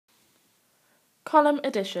Column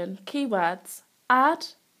addition, keywords, add,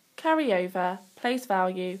 carry over, place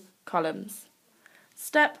value, columns.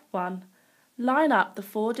 Step 1. Line up the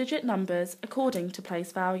 4-digit numbers according to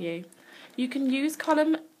place value. You can use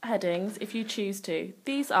column headings if you choose to.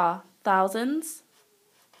 These are thousands,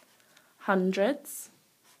 hundreds,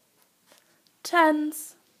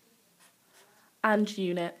 tens, and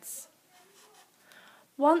units.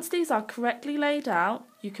 Once these are correctly laid out,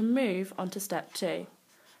 you can move on to step 2.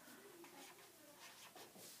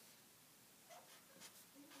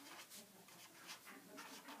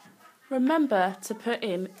 Remember to put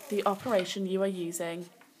in the operation you are using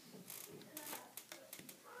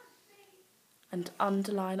and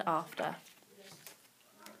underline after.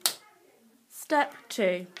 Step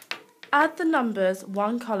 2. Add the numbers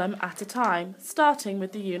one column at a time, starting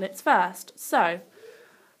with the units first. So,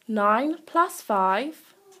 9 plus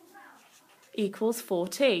 5 equals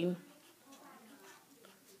 14.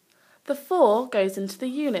 The 4 goes into the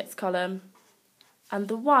units column, and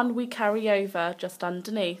the 1 we carry over just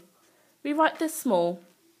underneath. We write this small.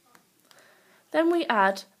 Then we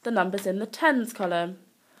add the numbers in the tens column.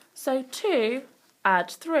 So 2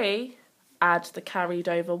 add 3, add the carried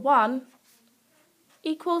over 1,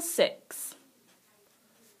 equals 6.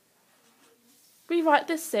 We write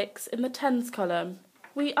this 6 in the tens column.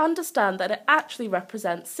 We understand that it actually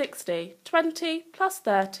represents 60. 20 plus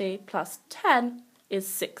 30 plus 10 is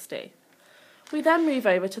 60. We then move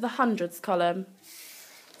over to the hundreds column.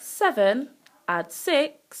 7 add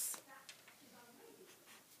 6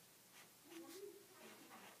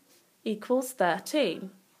 equals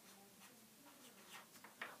 13.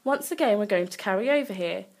 Once again, we're going to carry over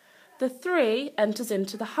here. The 3 enters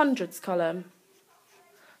into the hundreds column.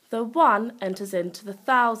 The 1 enters into the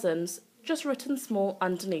thousands, just written small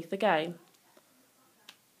underneath again.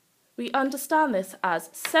 We understand this as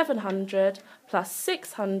 700 plus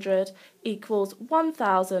 600 equals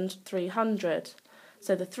 1,300.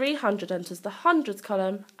 So the 300 enters the hundreds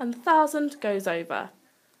column and the 1,000 goes over.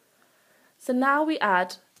 So now we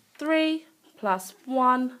add 3 plus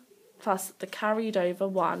 1 plus the carried over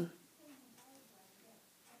 1.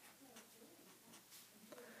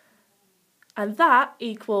 And that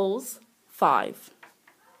equals 5.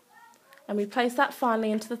 And we place that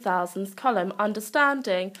finally into the thousands column,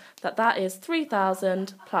 understanding that that is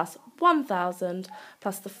 3,000 plus 1,000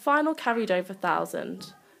 plus the final carried over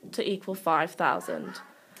 1,000 to equal 5,000.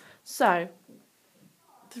 So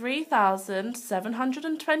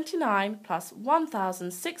 3,729 plus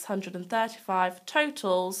 1,635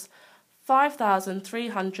 totals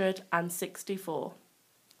 5,364.